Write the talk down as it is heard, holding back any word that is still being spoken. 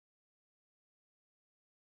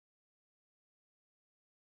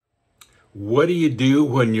What do you do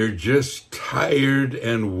when you're just tired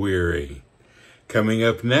and weary? Coming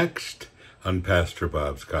up next on Pastor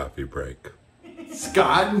Bob's Coffee Break.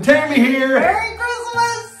 Scott and Tammy here. Merry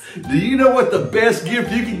Christmas! Do you know what the best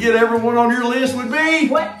gift you could get everyone on your list would be?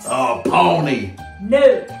 What? A pony.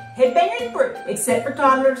 No. HEADBANGERS BREW. Except for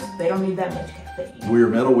toddlers, they don't need that much caffeine. We're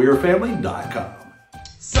metalwearfamily.com.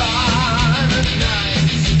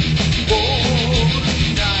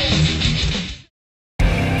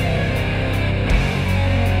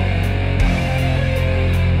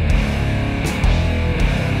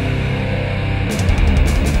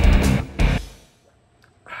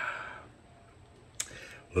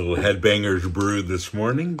 Little Headbangers Brew this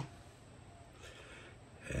morning.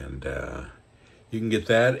 And you can get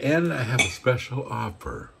that. And I have a special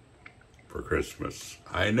offer for Christmas.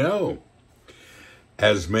 I know.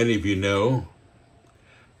 As many of you know,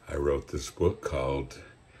 I wrote this book called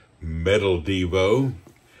Metal Devo.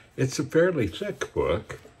 It's a fairly thick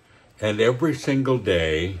book. And every single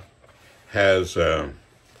day has a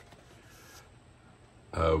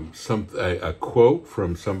quote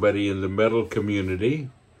from somebody in the metal community,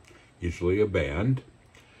 usually a band,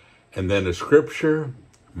 and then a scripture,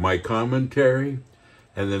 my commentary,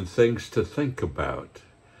 and then things to think about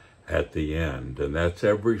at the end. And that's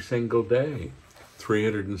every single day,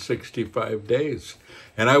 365 days.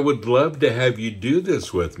 And I would love to have you do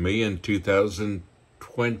this with me in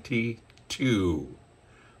 2022.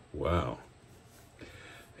 Wow.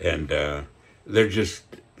 And they're just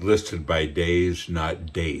listed by days,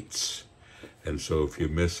 not dates. And so if you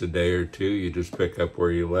miss a day or two, you just pick up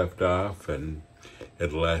where you left off, and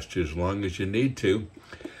it'll last you as long as you need to.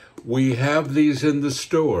 We have these in the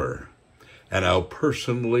store, and I'll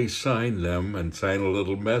personally sign them and sign a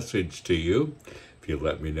little message to you if you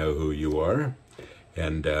let me know who you are.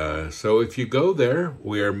 And so if you go there,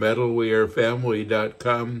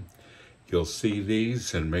 wearemetalwearfamily.com, you'll see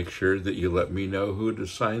these, and make sure that you let me know who to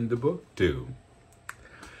sign the book to.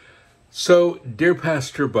 So, dear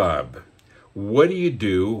Pastor Bob, what do you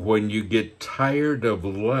do when you get tired of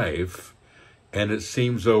life and it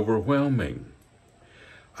seems overwhelming?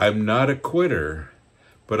 I'm not a quitter,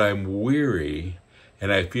 but I'm weary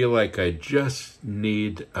and I feel like I just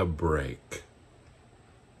need a break.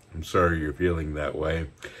 I'm sorry you're feeling that way,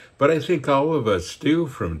 but I think all of us do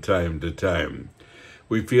from time to time.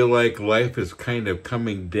 We feel like life is kind of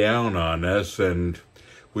coming down on us and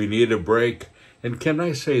we need a break. And can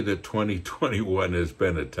I say that 2021 has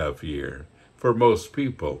been a tough year for most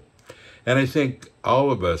people? And I think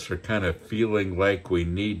all of us are kind of feeling like we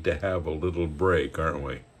need to have a little break, aren't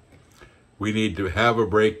we? We need to have a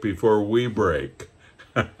break before we break.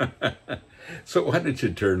 So why don't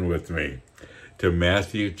you turn with me to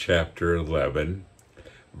Matthew chapter 11,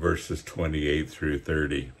 verses 28 through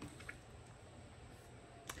 30.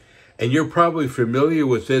 And you're probably familiar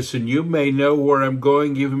with this, and you may know where I'm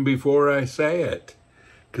going even before I say it.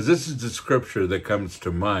 Because this is the scripture that comes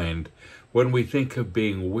to mind when we think of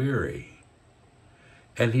being weary.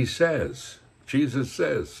 And he says, Jesus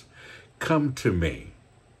says, "Come to me,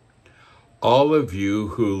 all of you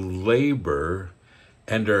who labor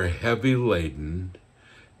and are heavy laden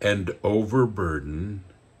and overburdened,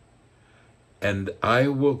 and I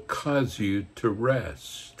will cause you to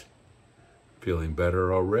rest." Feeling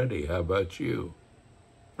better already. How about you?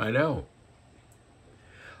 I know.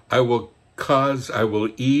 I will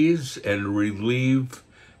ease and relieve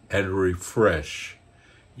and refresh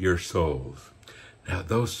your souls. Now,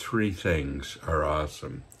 those three things are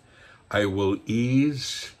awesome. I will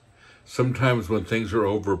ease. Sometimes when things are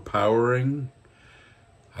overpowering,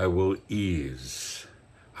 I will ease.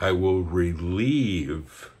 I will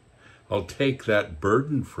relieve. I'll take that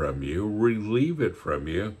burden from you, relieve it from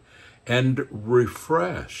you, and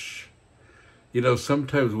refresh. You know,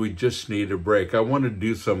 sometimes we just need a break. I want to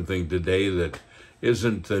do something today that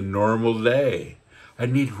isn't the normal day. I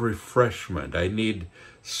need refreshment. I need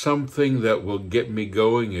something that will get me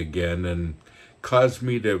going again and cause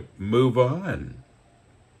me to move on.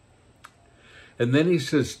 And then he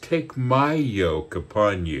says, "Take my yoke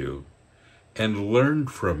upon you and learn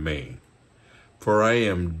from me, for I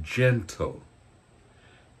am gentle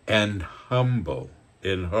and humble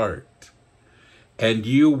in heart. And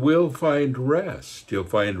you will find rest. You'll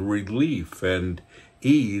find relief and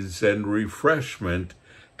ease and refreshment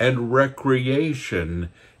and recreation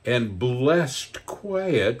and blessed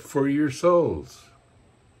quiet for your souls."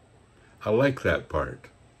 I like that part.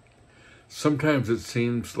 Sometimes it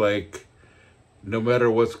seems like no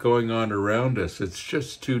matter what's going on around us, it's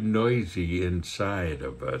just too noisy inside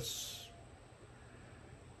of us.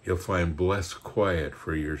 You'll find blessed quiet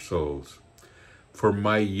for your souls. For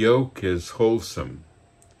my yoke is wholesome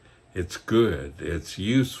It's good, it's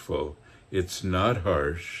useful, it's not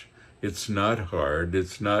harsh, it's not hard,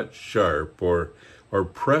 it's not sharp or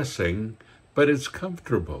pressing, but it's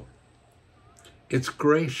comfortable. It's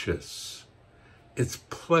gracious, it's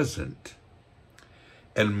pleasant,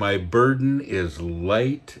 and my burden is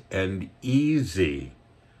light and easy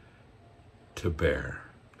to bear.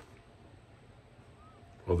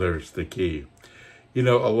 Well, there's the key. You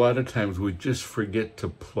know, a lot of times we just forget to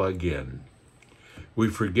plug in. We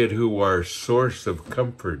forget who our source of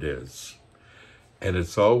comfort is. And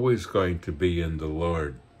it's always going to be in the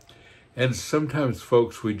Lord. And sometimes,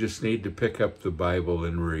 folks, we just need to pick up the Bible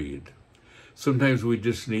and read. Sometimes we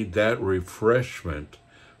just need that refreshment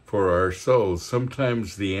for our souls.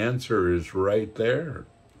 Sometimes the answer is right there.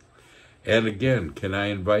 And again, can I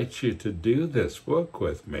invite you to do this book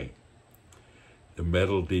with me? The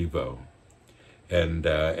Metal Devo. And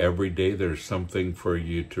every day there's something for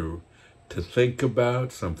you to think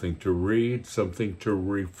about, something to read, something to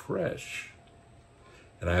refresh.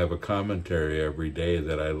 And I have a commentary every day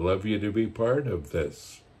that I love you to be part of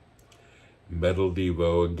this. Metal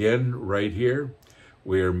Devo. Again, right here,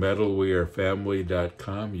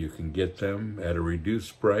 wearemetalwearefamily.com. You can get them at a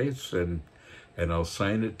reduced price, and I'll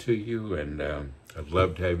sign it to you, and I'd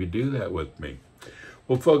love to have you do that with me.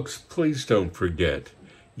 Well, folks, please don't forget,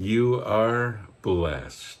 you are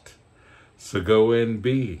blessed. So go and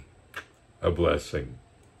be a blessing.